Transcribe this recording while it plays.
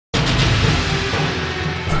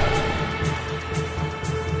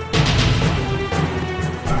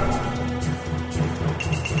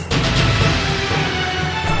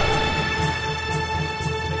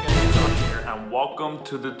welcome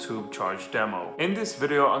to the TubeCharge demo. In this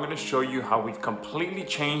video, I'm going to show you how we've completely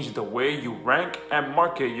changed the way you rank and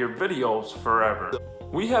market your videos forever.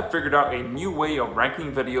 We have figured out a new way of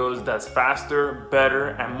ranking videos that's faster, better,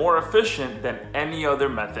 and more efficient than any other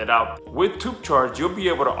method out there. With TubeCharge, you'll be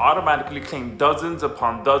able to automatically claim dozens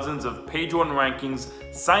upon dozens of page 1 rankings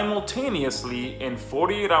simultaneously in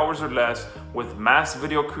 48 hours or less with mass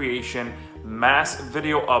video creation, mass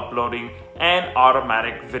video uploading, and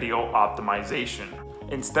automatic video optimization.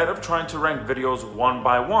 Instead of trying to rank videos one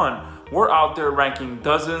by one, we're out there ranking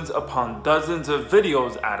dozens upon dozens of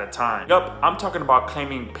videos at a time. Yup, I'm talking about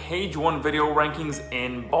claiming page 1 video rankings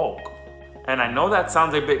in bulk. And I know that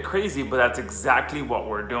sounds a bit crazy, but that's exactly what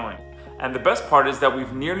we're doing. And the best part is that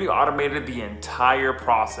we've nearly automated the entire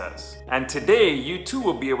process. And today, you too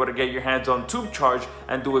will be able to get your hands on TubeCharge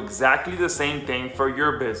and do exactly the same thing for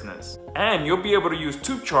your business. And you'll be able to use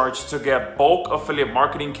TubeCharge to get bulk affiliate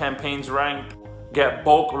marketing campaigns ranked, get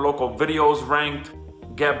bulk local videos ranked,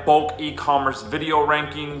 get bulk e-commerce video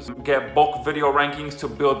rankings, get bulk video rankings to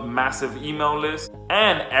build massive email lists,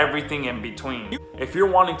 and everything in between. If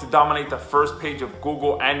you're wanting to dominate the first page of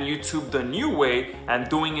Google and YouTube the new way and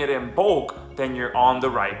doing it in bulk, then you're on the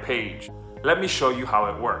right page. Let me show you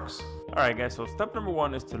how it works. Alright guys, so step number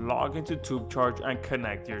 1 is to log into TubeCharge and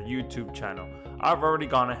connect your YouTube channel. I've already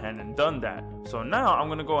gone ahead and done that. So now I'm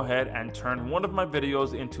going to go ahead and turn one of my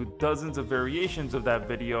videos into dozens of variations of that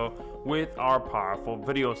video with our powerful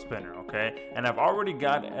video spinner, okay? And I've already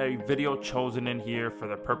got a video chosen in here for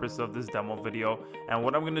the purpose of this demo video. And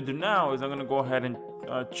what I'm going to do now is I'm going to go ahead and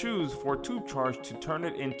choose for TubeCharge to turn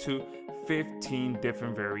it into 15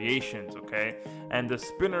 different variations, okay? And the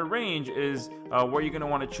spinner range is where you're going to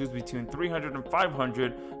want to choose between 300 and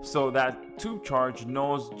 500 so that TubeCharge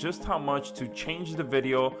knows just how much to change the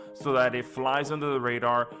video so that it flies under the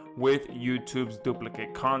radar with YouTube's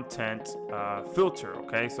duplicate content filter,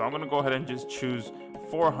 okay? So I'm going to go ahead and just choose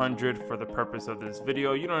 400 for the purpose of this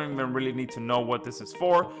video. You don't even really need to know what this is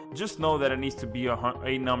for. Just know that it needs to be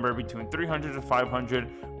a number between 300 and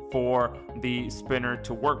 500 for the spinner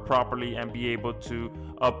to work properly and be able to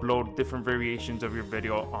upload different variations of your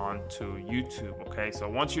video onto YouTube. Okay, so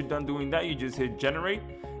once you're done doing that, you just hit generate,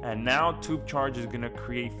 and now TubeCharge is going to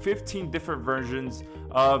create 15 different versions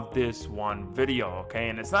of this one video. Okay,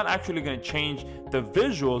 and it's not actually going to change the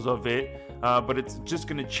visuals of it, but it's just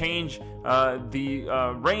going to change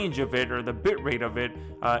the range of it, or the bit rate of it,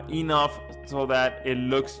 enough so that it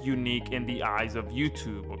looks unique in the eyes of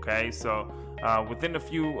YouTube. Okay, so within a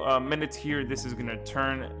few minutes here, this is going to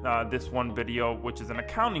turn this one video, which is an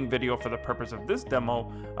accounting video for the purpose of this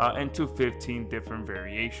demo, into 15 different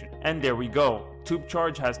variations. And there we go.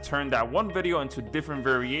 TubeCharge has turned that one video into different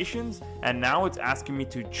variations, and now it's asking me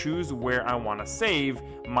to choose where I want to save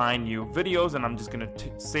my new videos, and I'm just going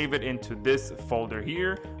to save it into this folder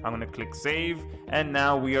here. I'm going to click save, and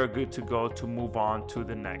now we are good to go to move on to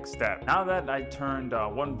the next step. Now that I turned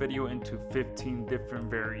one video into 15 different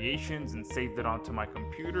variations and saved it onto my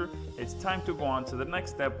computer, it's time to go on to the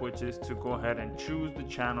next step, which is to go ahead and choose the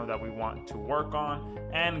channel that we want to work on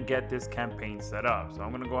and get this campaign set up. So I'm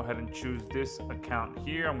going to go ahead and choose this account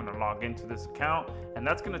here. I'm going to log into this account, and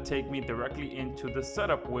that's going to take me directly into the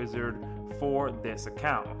setup wizard for this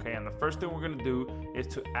account. Okay, and the first thing we're going to do is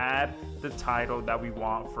to add the title that we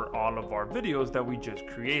want for all of our videos that we just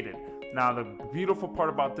created. Now, the beautiful part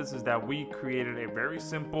about this is that we created a very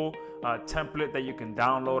simple template that you can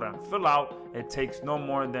download and fill out. It takes no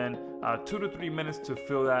more than 2 to 3 minutes to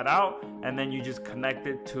fill that out, and then you just connect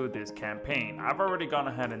it to this campaign. I've already gone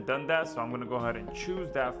ahead and done that, so I'm going to go ahead and choose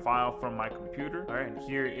that file from my computer. All right, and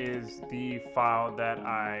here is the file that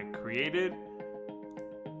I created.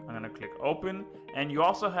 I'm going to click open, and you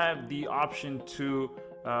also have the option to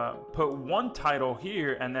put one title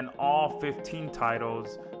here, and then all 15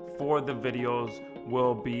 titles for the videos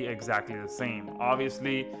will be exactly the same.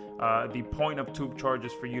 Obviously, the point of TubeCharge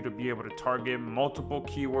is for you to be able to target multiple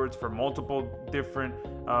keywords for multiple different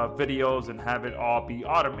videos and have it all be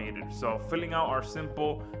automated. So filling out our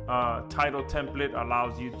simple title template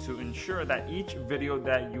allows you to ensure that each video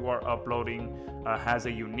that you are uploading has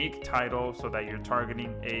a unique title so that you're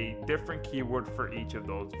targeting a different keyword for each of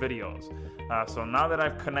those videos. So now that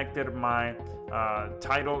I've connected my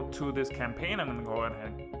title to this campaign, I'm going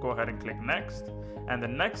to go ahead and click next. And the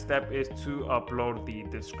next step is to upload the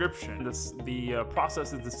description. The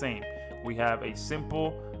process is the same. We have a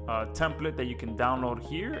simple template that you can download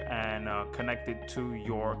here and connect it to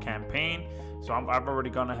your campaign. So I've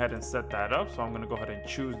already gone ahead and set that up. So I'm going to go ahead and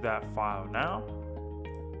choose that file now.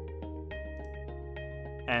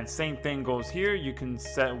 And same thing goes here. You can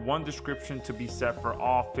set one description to be set for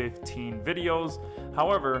all 15 videos.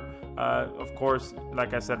 However, of course,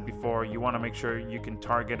 like I said before, you want to make sure you can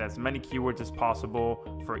target as many keywords as possible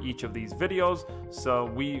for each of these videos. So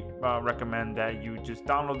we recommend that you just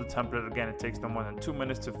download the template. Again, it takes no more than 2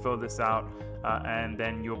 minutes to fill this out, and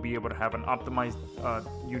then you'll be able to have an optimized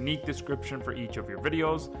unique description for each of your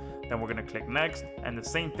videos. Then we're going to click next, and the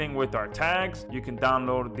same thing with our tags. You can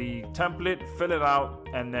download the template, fill it out,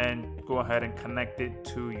 and then go ahead and connect it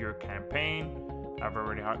to your campaign. I've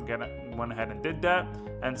already went ahead and did that.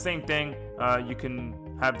 And same thing, you can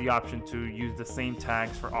have the option to use the same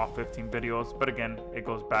tags for all 15 videos, but again, it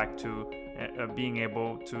goes back to being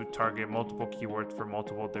able to target multiple keywords for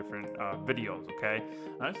multiple different videos. Okay,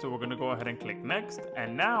 all right, so we're going to go ahead and click next,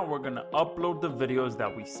 and now we're going to upload the videos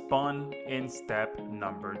that we spun in step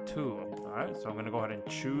number 2. All right, so I'm going to go ahead and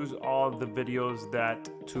choose all the videos that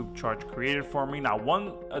TubeCharge created for me. Now,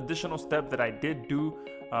 one additional step that I did do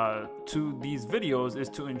to these videos is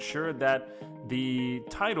to ensure that the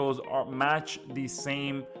titles match the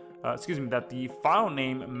same that the file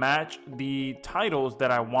name match the titles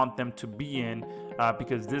that I want them to be in,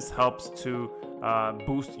 because this helps to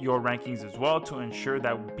boost your rankings as well, to ensure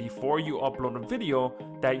that before you upload a video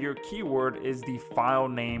that your keyword is the file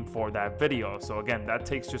name for that video. So again, that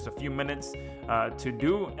takes just a few minutes to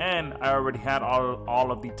do, and I already had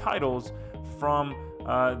all of the titles from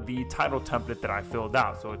the title template that I filled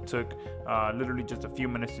out. So it took literally just a few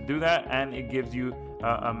minutes to do that, and it gives you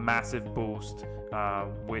a massive boost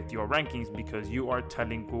with your rankings, because you are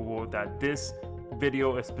telling Google that this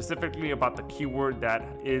video is specifically about the keyword that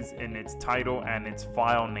is in its title and its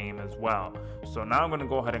file name as well. So now I'm going to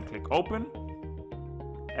go ahead and click open,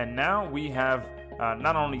 and now we have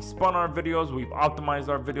not only spun our videos, we've optimized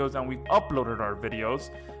our videos, and we've uploaded our videos.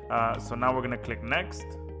 So now we're going to click next.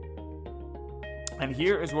 And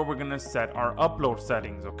here is where we're going to set our upload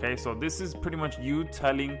settings. Okay, so this is pretty much you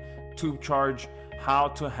telling TubeCharge how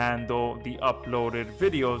to handle the uploaded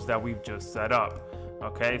videos that we've just set up.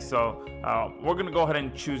 Okay, so we're going to go ahead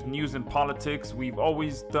and choose news and politics. We've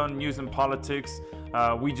always done news and politics.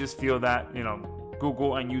 We just feel that, you know,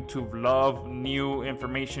 Google and YouTube love new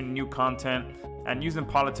information, new content, and news and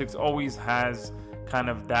politics always has kind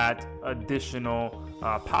of that additional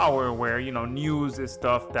power where, you know, news is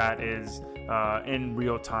stuff that is in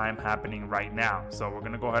real time happening right now. So we're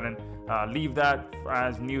going to go ahead and leave that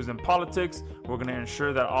as news and politics. We're going to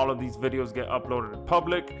ensure that all of these videos get uploaded to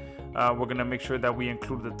public. We're going to make sure that we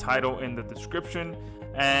include the title in the description,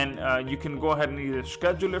 and you can go ahead and either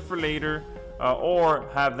schedule it for later or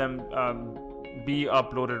have them be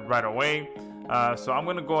uploaded right away. So I'm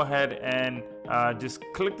going to go ahead and just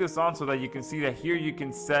click this on so that you can see that here you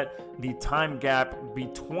can set the time gap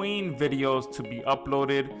between videos to be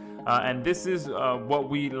uploaded. And this is what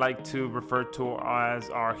we like to refer to as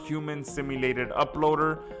our human simulated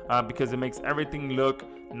uploader, because it makes everything look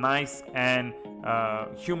nice and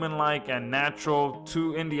human-like and natural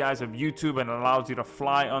in the eyes of YouTube, and allows you to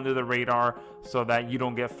fly under the radar so that you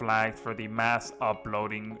don't get flagged for the mass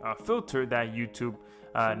uploading filter that YouTube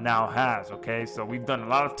now has. Okay, so we've done a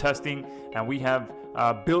lot of testing, and we have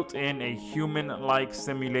built in a human-like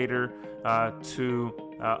simulator to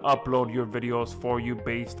upload your videos for you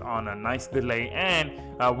based on a nice delay, and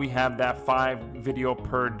we have that 5 video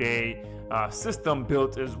per day system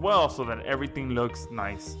built as well, so that everything looks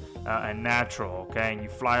nice and natural. Okay, and you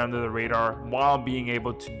fly under the radar while being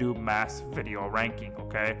able to do mass video ranking.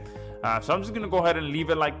 Okay, so I'm just gonna go ahead and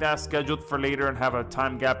leave it like that, scheduled for later, and have a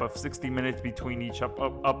time gap of 60 minutes between each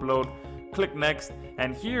upload. Click next,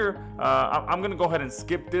 and here I'm gonna go ahead and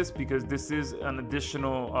skip this because this is an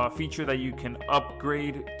additional feature that you can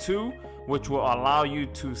upgrade to, which will allow you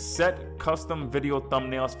to set custom video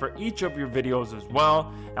thumbnails for each of your videos as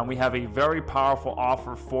well. And we have a very powerful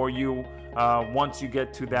offer for you once you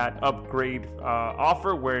get to that upgrade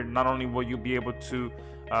offer, where not only will you be able to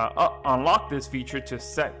unlock this feature to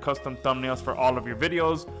set custom thumbnails for all of your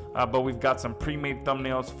videos, but we've got some pre-made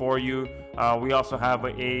thumbnails for you. We also have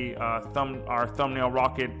our Thumbnail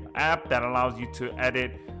Rocket app that allows you to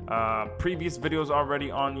edit previous videos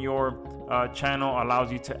already on your channel, allows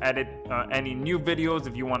you to edit any new videos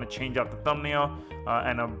if you want to change out the thumbnail,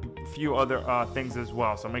 and a few other things as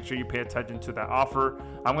well. So make sure you pay attention to that offer.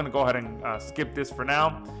 I'm going to go ahead and skip this for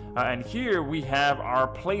now. And here we have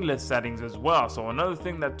our playlist settings as well. So another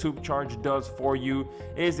thing that TubeCharge does for you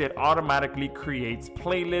is it automatically creates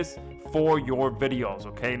playlists for your videos.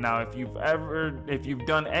 Okay, now if you've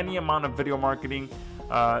done any amount of video marketing,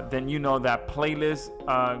 then you know that playlists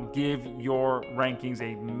give your rankings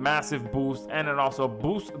a massive boost, and it also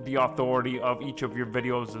boosts the authority of each of your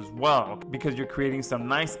videos as well, because you're creating some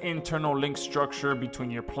nice internal link structure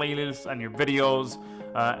between your playlists and your videos,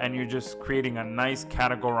 and you're just creating a nice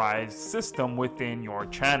categorized system within your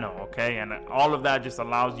channel, okay? And all of that just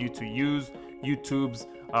allows you to use YouTube's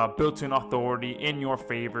built-in authority in your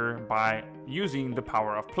favor by using the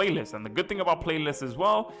power of playlists. And the good thing about playlists as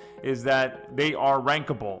well is that they are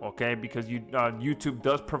rankable, okay? Because YouTube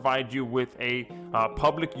does provide you with a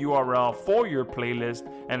public URL for your playlist,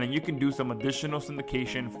 and then you can do some additional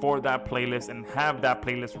syndication for that playlist and have that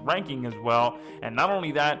playlist ranking as well. And not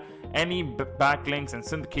only that, any backlinks and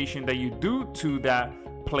syndication that you do to that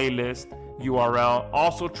playlist URL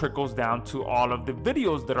also trickles down to all of the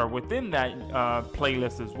videos that are within that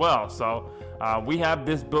playlist as well. So we have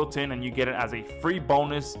this built in, and you get it as a free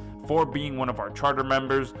bonus for being one of our charter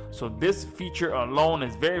members. So this feature alone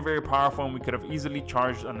is very, very powerful, and we could have easily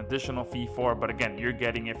charged an additional fee for it, but again, you're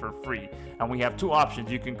getting it for free. And we have two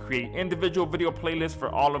options. You can create individual video playlists for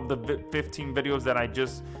all of the 15 videos that I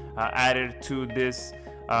just added to this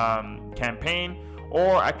campaign,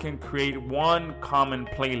 or I can create one common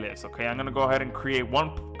playlist. Okay, I'm gonna go ahead and create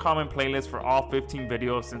one common playlist for all 15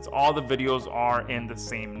 videos, since all the videos are in the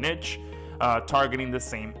same niche, targeting the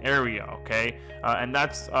same area, okay? And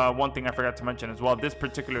that's one thing I forgot to mention as well. This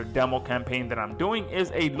particular demo campaign that I'm doing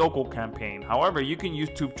is a local campaign. However, you can use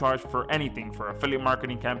TubeCharge for anything, for affiliate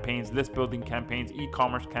marketing campaigns, list building campaigns,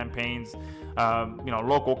 e-commerce campaigns,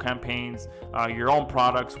 local campaigns, your own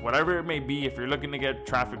products, whatever it may be. If you're looking to get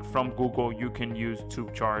traffic from Google, you can use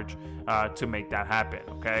TubeCharge to make that happen,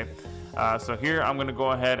 okay? So here I'm going to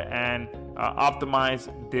go ahead and optimize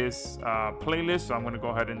this playlist. So I'm going to go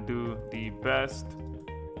ahead and do the best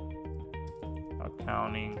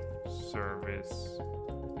accounting service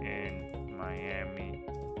in Miami,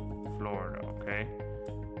 Florida. Okay,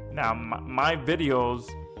 now my videos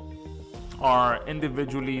are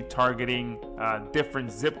individually targeting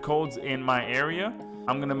different zip codes in my area.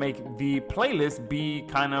 I'm gonna make the playlist be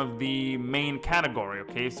kind of the main category,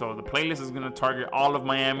 okay? So the playlist is gonna target all of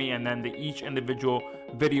Miami, and then each individual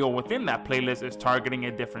video within that playlist is targeting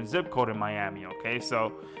a different zip code in Miami, okay?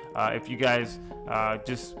 So if you guys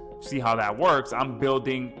just see how that works, I'm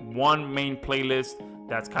building one main playlist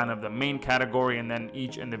that's kind of the main category, and then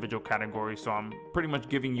each individual category. So I'm pretty much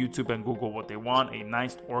giving YouTube and Google what they want, a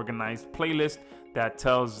nice organized playlist that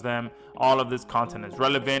tells them all of this content is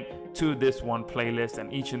relevant to this one playlist,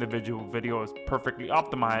 and each individual video is perfectly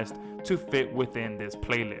optimized to fit within this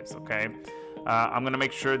playlist, okay? I'm gonna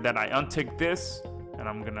make sure that I untick this, and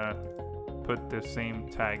I'm gonna put the same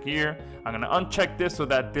tag here. I'm gonna uncheck this so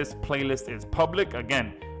that this playlist is public.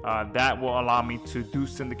 Again, that will allow me to do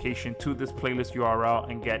syndication to this playlist URL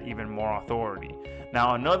and get even more authority.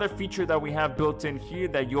 Now, another feature that we have built in here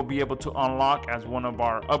that you'll be able to unlock as one of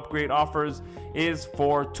our upgrade offers is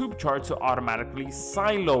for TubeCharge to automatically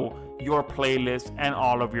silo your playlist and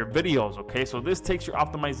all of your videos, okay? So this takes your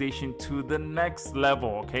optimization to the next level,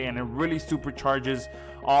 okay? And it really supercharges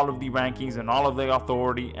all of the rankings and all of the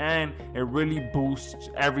authority, and it really boosts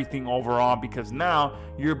everything overall, because now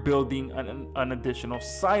you're building an additional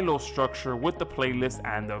silo structure with the playlist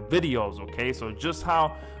and the videos, okay? So just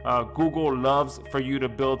how Google loves for you to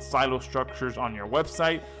build silo structures on your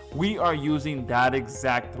website, we are using that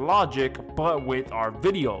exact logic but with our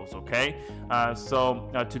videos, okay?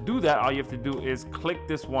 So to do that, all you have to do is click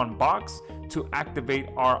this one box to activate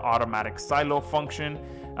our automatic silo function,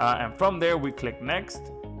 and from there we click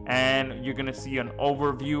next, and you're gonna see an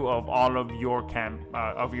overview of all of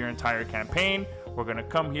your entire campaign. We're gonna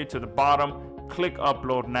come here to the bottom, click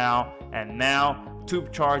upload now, and now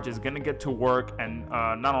TubeCharge is gonna get to work and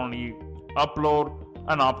not only upload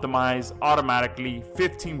and optimize automatically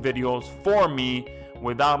 15 videos for me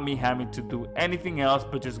without me having to do anything else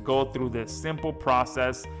but just go through this simple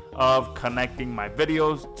process of connecting my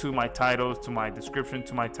videos to my titles, to my description,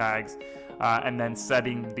 to my tags, and then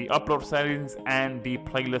setting the upload settings and the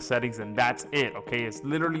playlist settings, and that's it, okay? It's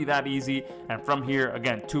literally that easy. And from here,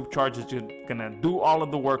 again, TubeCharge is just gonna do all of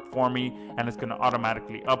the work for me, and it's gonna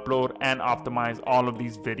automatically upload and optimize all of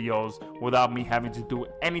these videos without me having to do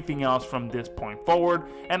anything else from this point forward.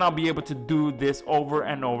 And I'll be able to do this over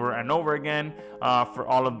and over and over again for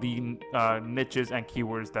all of the niches and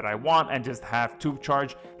keywords that I want, and just have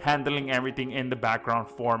TubeCharge handling everything in the background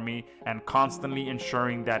for me and constantly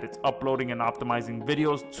ensuring that it's uploading uploading and optimizing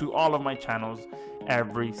videos to all of my channels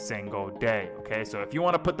every single day. Okay, so if you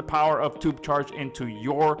want to put the power of TubeCharge into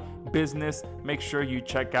your business, make sure you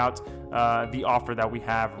check out the offer that we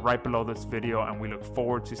have right below this video, and we look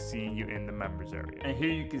forward to seeing you in the members area. And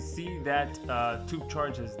here you can see that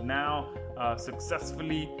TubeCharge has now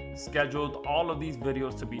successfully scheduled all of these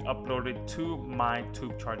videos to be uploaded to my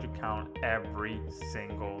TubeCharge account every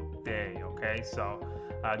single day. Okay, so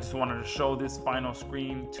I just wanted to show this final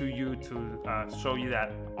screen to you to show you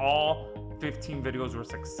that all 15 videos were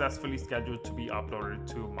successfully scheduled to be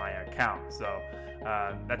uploaded to my account. So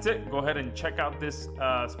that's it. Go ahead and check out this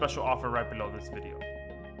special offer right below this video.